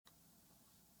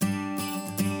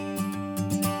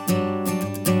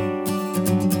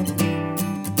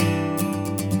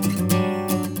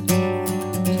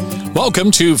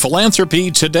Welcome to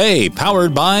Philanthropy Today,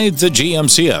 powered by the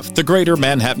GMCF, the Greater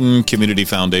Manhattan Community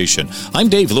Foundation. I'm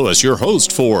Dave Lewis, your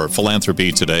host for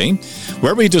Philanthropy Today,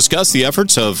 where we discuss the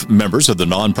efforts of members of the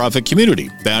nonprofit community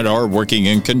that are working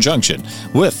in conjunction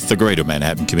with the Greater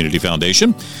Manhattan Community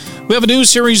Foundation. We have a new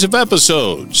series of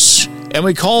episodes, and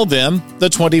we call them the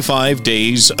 25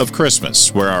 Days of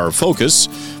Christmas, where our focus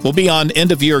will be on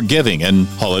end-of-year giving and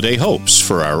holiday hopes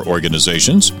for our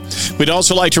organizations. We'd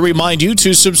also like to remind you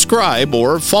to subscribe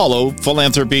or follow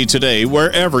Philanthropy Today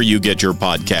wherever you get your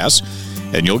podcasts,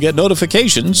 and you'll get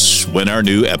notifications when our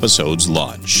new episodes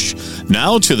launch.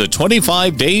 Now to the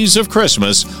 25 Days of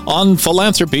Christmas on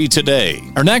Philanthropy Today.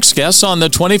 Our next guests on the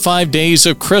 25 Days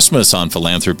of Christmas on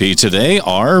Philanthropy Today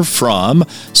are from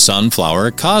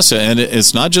Sunflower CASA. And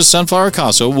it's not just Sunflower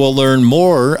CASA. We'll learn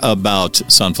more about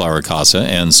Sunflower CASA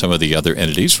and some of the other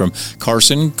entities from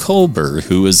Carson Colber,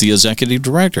 who is the Executive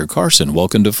Director. Carson,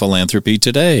 welcome to Philanthropy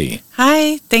Today.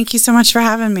 Hi, thank you so much for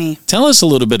having me. Tell us a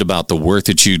little bit about the work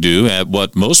that you do at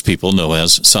what most people know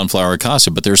as Sunflower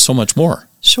CASA, but there's so much more.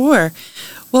 Sure.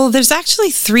 Well, there's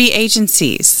actually 3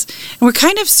 agencies, and we're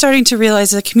kind of starting to realize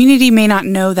the community may not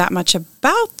know that much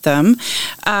about them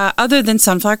other than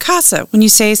Sunflower CASA. When you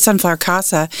say Sunflower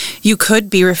CASA, you could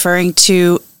be referring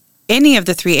to any of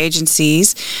the 3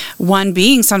 agencies, one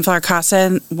being Sunflower CASA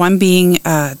and one being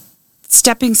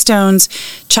Stepping Stones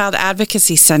Child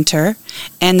Advocacy Center,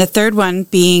 and the third one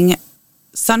being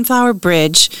Sunflower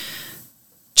Bridge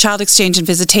Child Exchange and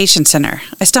Visitation Center.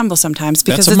 I stumble sometimes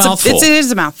because it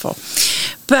is a mouthful.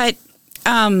 But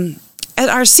at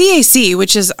our CAC,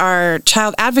 which is our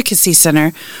Child Advocacy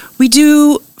Center, we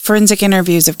do forensic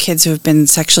interviews of kids who have been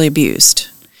sexually abused.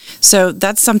 So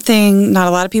that's something not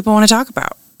a lot of people want to talk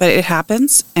about, but it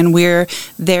happens, and we're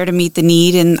there to meet the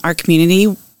need in our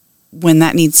community when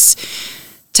that needs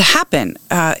to happen.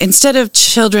 Instead of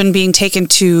children being taken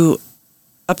to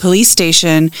a police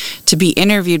station to be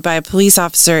interviewed by a police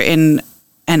officer in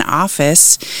an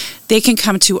office, they can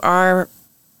come to our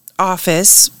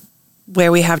office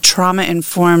where we have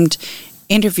trauma-informed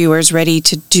interviewers ready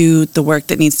to do the work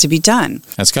that needs to be done.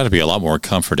 That's got to be a lot more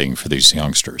comforting for these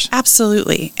youngsters.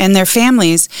 Absolutely. And their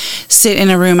families sit in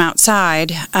a room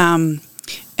outside and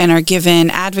are given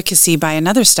advocacy by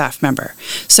another staff member.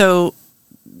 So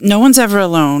no one's ever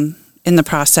alone in the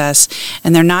process,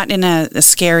 and they're not in a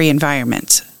scary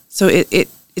environment. So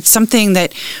it's something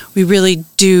that we really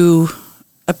do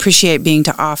appreciate being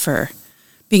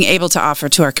able to offer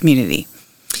to our community.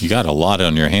 You got a lot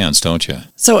on your hands, don't you?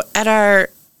 So at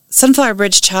our Sunflower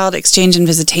Bridge Child Exchange and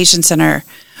Visitation Center,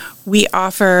 we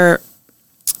offer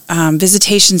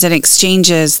visitations and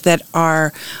exchanges that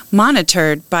are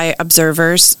monitored by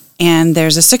observers, and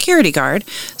there's a security guard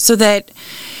so that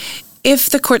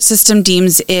if the court system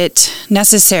deems it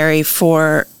necessary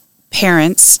for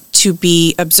parents to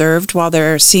be observed while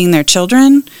they're seeing their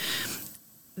children,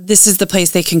 this is the place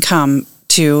they can come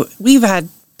to. We've had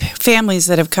families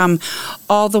that have come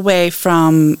all the way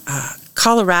from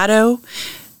Colorado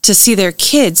to see their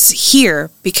kids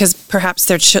here because perhaps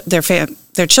their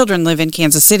children live in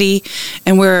Kansas City,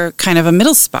 and we're kind of a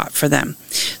middle spot for them.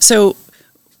 So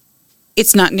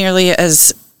it's not nearly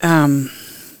as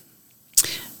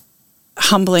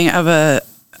humbling of a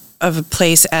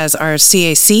place as our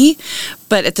CAC,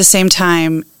 but at the same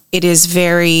time, it is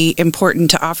very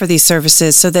important to offer these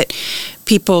services so that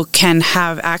people can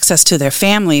have access to their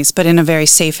families, but in a very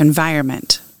safe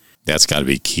environment. That's got to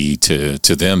be key to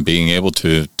them being able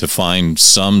to find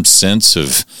some sense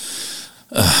of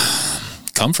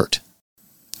comfort.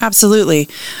 Absolutely.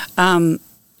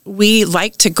 We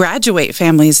like to graduate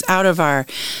families out of our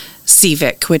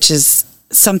CVIC, which is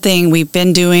something we've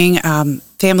been doing.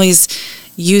 Families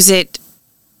use it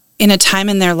in a time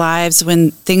in their lives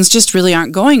when things just really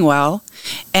aren't going well.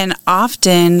 And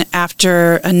often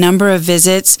after a number of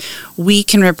visits, we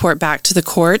can report back to the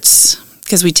courts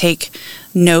because we take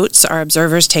notes. Our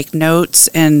observers take notes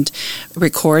and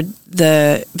record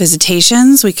the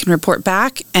visitations. We can report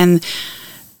back, and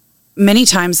many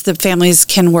times the families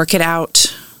can work it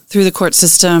out through the court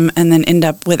system and then end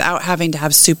up without having to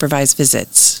have supervised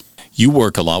visits. You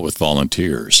work a lot with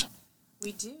volunteers.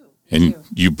 We do. And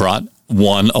you brought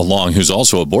one along who's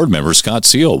also a board member, Scott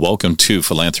Seal. Welcome to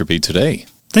Philanthropy Today.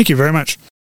 Thank you very much.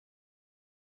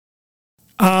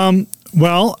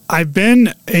 Well, I've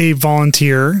been a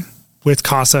volunteer with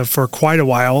CASA for quite a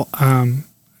while, on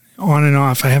and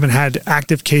off. I haven't had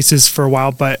active cases for a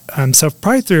while, but so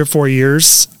probably 3 or 4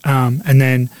 years. And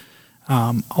then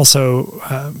also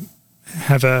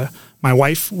have my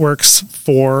wife works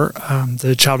for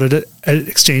the Child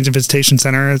Exchange and Visitation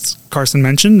Center, as Carson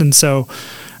mentioned, and so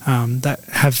that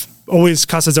have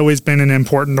CASA's always been an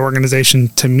important organization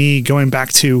to me. Going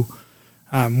back to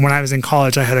when I was in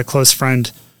college, I had a close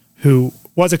friend who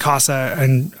was a CASA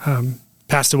and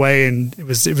passed away, and it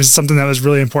was something that was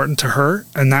really important to her,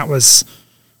 and that was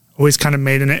always kind of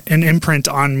made an imprint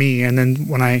on me. And then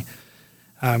when I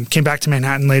came back to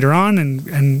Manhattan later on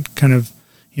and kind of,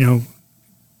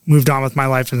 moved on with my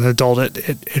life as an adult,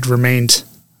 it remained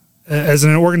as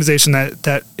an organization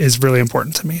that is really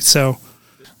important to me. So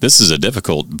this is a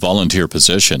difficult volunteer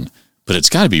position, but it's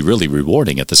got to be really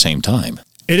rewarding at the same time.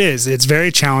 It is. It's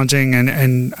very challenging.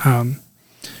 And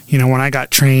when I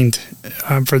got trained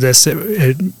for this,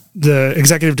 the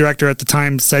executive director at the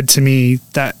time said to me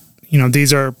that,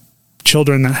 these are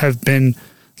children that have been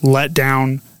let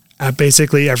down at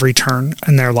basically every turn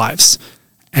in their lives.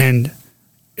 And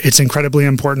it's incredibly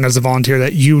important as a volunteer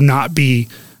that you not be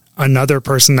another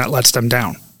person that lets them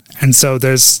down. And so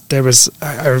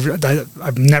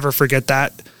I've never forget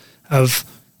that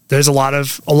there's a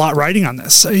lot riding on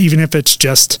this, even if it's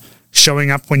just showing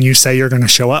up when you say you're going to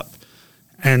show up.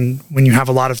 And when you have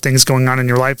a lot of things going on in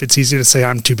your life, it's easy to say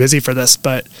I'm too busy for this.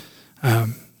 But,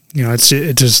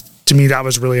 it just, to me, that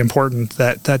was really important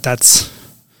that's,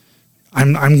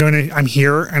 I'm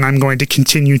here and I'm going to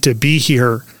continue to be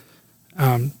here.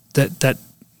 That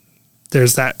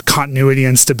there's that continuity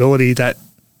and stability that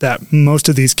most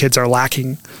of these kids are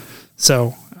lacking.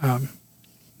 So,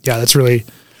 that's really,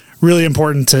 really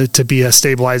important to be a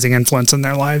stabilizing influence in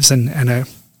their lives and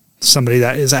somebody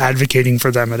that is advocating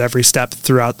for them at every step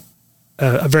throughout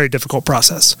a very difficult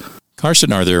process.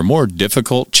 Carson, are there more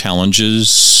difficult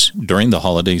challenges during the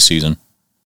holiday season?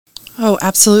 Oh,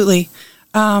 absolutely.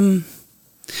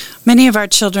 Many of our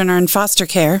children are in foster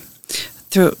care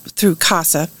through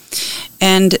CASA,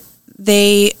 and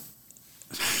they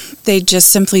just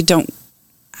simply don't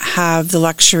have the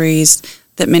luxuries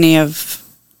that many of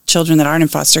children that aren't in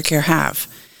foster care have.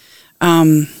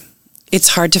 It's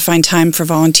hard to find time for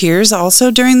volunteers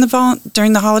also during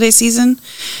the holiday season,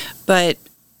 but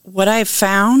what I've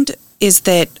found is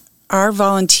that our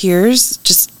volunteers,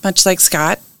 just much like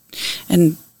Scott,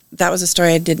 and that was a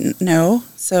story I didn't know,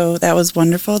 so that was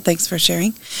wonderful. Thanks for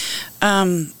sharing.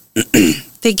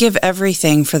 They give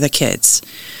everything for the kids.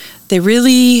 They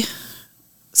really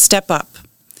step up.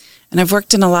 And I've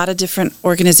worked in a lot of different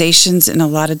organizations in a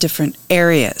lot of different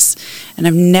areas, and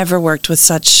I've never worked with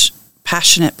such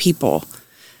passionate people,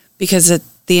 because at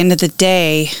the end of the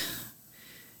day,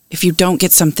 if you don't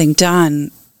get something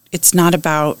done, it's not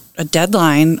about a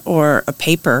deadline or a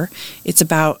paper. It's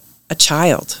about a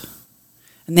child,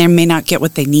 and they may not get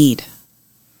what they need.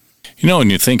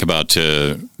 When you think about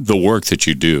the work that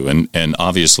you do, and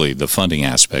obviously the funding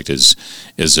aspect is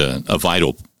a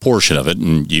vital portion of it,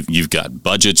 and you've got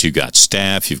budgets, you've got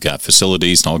staff, you've got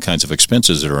facilities, and all kinds of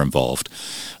expenses that are involved.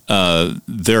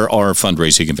 There are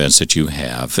fundraising events that you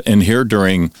have, and here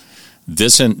during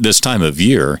this time of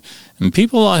year, and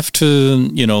people have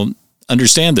to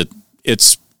understand that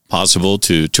it's possible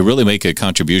to really make a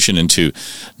contribution into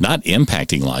not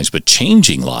impacting lives but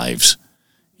changing lives.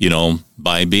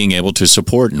 By being able to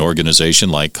support an organization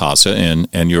like CASA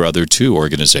and your other two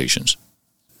organizations.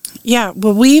 Yeah,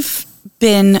 well, we've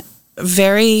been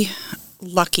very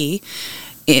lucky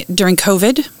during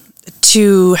COVID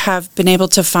to have been able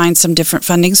to find some different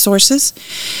funding sources,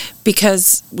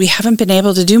 because we haven't been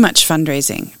able to do much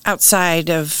fundraising outside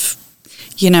of,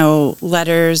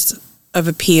 letters of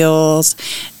appeals,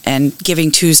 and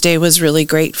Giving Tuesday was really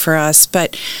great for us,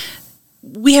 but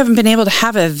we haven't been able to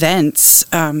have events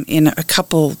in a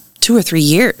couple, 2 or 3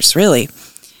 years, really.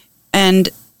 And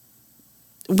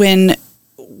when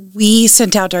we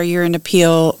sent out our year-end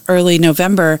appeal early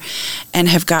November and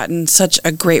have gotten such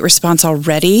a great response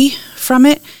already from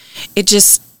it,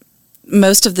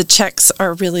 most of the checks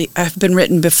have been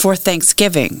written before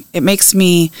Thanksgiving. It makes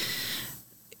me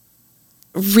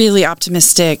really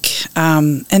optimistic,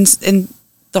 and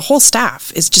the whole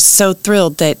staff is just so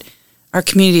thrilled that our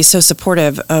community is so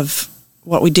supportive of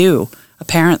what we do,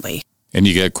 apparently. And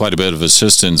you get quite a bit of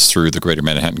assistance through the Greater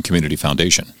Manhattan Community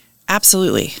Foundation.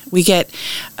 Absolutely. We get,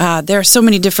 there are so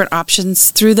many different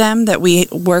options through them that we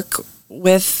work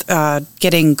with,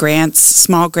 getting grants,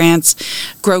 small grants.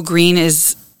 Grow Green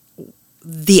is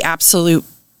the absolute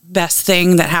best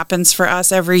thing that happens for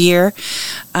us every year.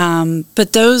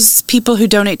 But those people who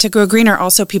donate to Grow Green are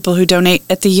also people who donate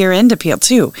at the year-end appeal,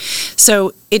 too.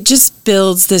 So it just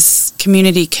builds this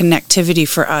community connectivity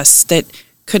for us that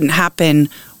couldn't happen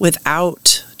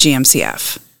without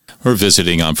GMCF. We're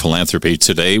visiting on Philanthropy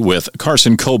today with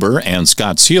Carson Kober and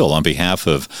Scott Seal on behalf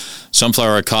of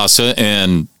Sunflower CASA.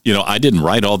 And, I didn't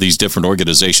write all these different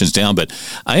organizations down, but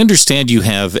I understand you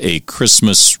have a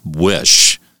Christmas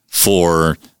wish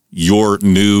for your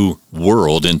new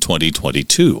world in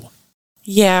 2022.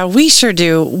 Yeah, we sure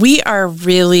do. We are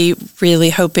really,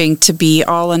 really hoping to be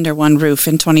all under one roof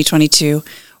in 2022.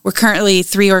 We're currently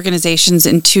 3 organizations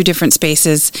in 2 different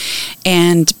spaces,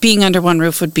 and being under one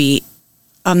roof would be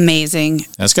amazing.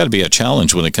 That's got to be a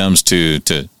challenge when it comes to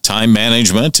time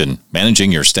management and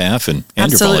managing your staff and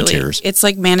your volunteers. It's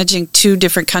like managing 2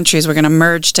 different countries. We're going to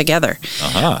merge together.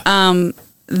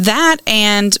 That,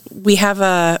 and we have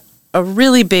a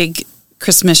really big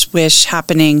Christmas wish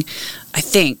happening, I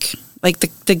think. Like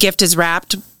the gift is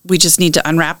wrapped. We just need to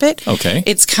unwrap it. Okay.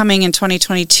 It's coming in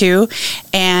 2022,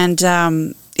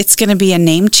 and it's going to be a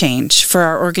name change for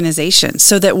our organization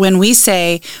so that when we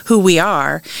say who we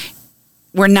are,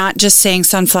 we're not just saying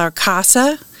Sunflower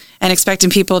CASA and expecting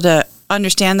people to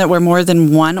understand that we're more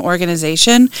than one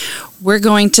organization. We're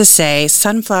going to say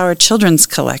Sunflower Children's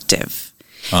Collective.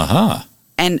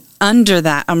 And under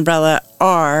that umbrella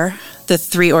are the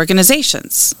 3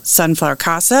 organizations, Sunflower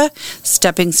CASA,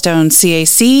 Stepping Stone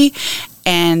CAC,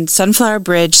 and Sunflower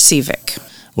Bridge Civic.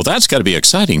 Well, that's got to be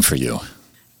exciting for you.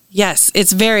 Yes,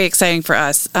 it's very exciting for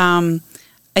us. I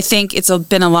think it's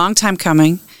been a long time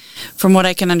coming. From what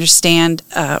I can understand,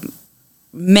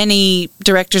 many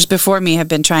directors before me have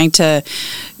been trying to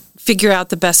figure out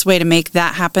the best way to make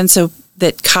that happen so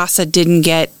that CASA didn't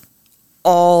get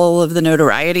all of the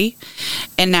notoriety.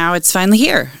 And now it's finally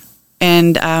here.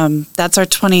 And that's our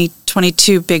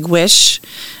 2022 big wish.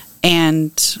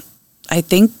 And I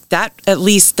think that at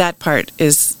least that part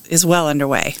is well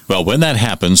underway. Well, when that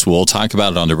happens, we'll talk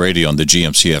about it on the radio on the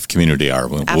GMCF Community Hour.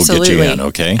 We'll get you in,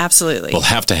 okay? Absolutely. We'll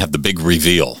have to have the big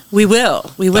reveal. We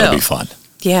will. That'll be fun.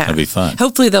 Yeah. That'll be fun.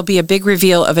 Hopefully there'll be a big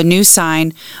reveal of a new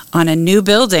sign on a new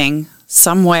building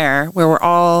somewhere where we're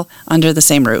all under the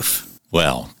same roof.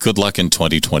 Well, good luck in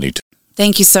 2022.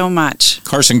 Thank you so much.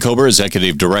 Carson Kober,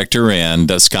 Executive Director,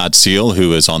 and Scott Seal,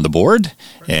 who is on the board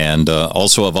and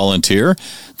also a volunteer.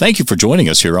 Thank you for joining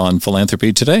us here on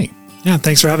Philanthropy Today. Yeah,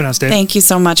 thanks for having us, Dave. Thank you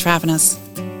so much for having us.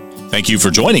 Thank you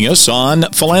for joining us on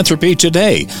Philanthropy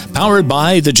Today, powered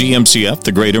by the GMCF,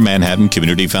 the Greater Manhattan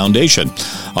Community Foundation.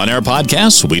 On our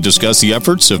podcast, we discuss the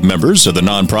efforts of members of the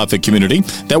nonprofit community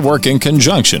that work in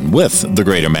conjunction with the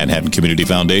Greater Manhattan Community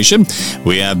Foundation.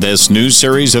 We have this new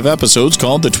series of episodes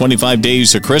called The 25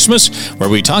 Days of Christmas, where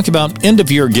we talk about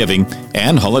end-of-year giving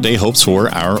and holiday hopes for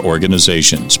our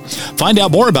organizations. Find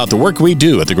out more about the work we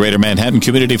do at the Greater Manhattan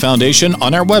Community Foundation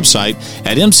on our website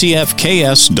at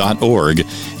mcfks.org.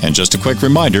 And just a quick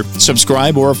reminder,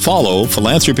 subscribe or follow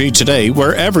Philanthropy Today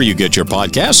wherever you get your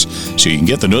podcasts so you can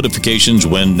get the notifications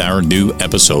when our new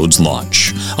episodes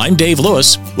launch. I'm Dave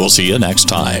Lewis. We'll see you next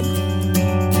time.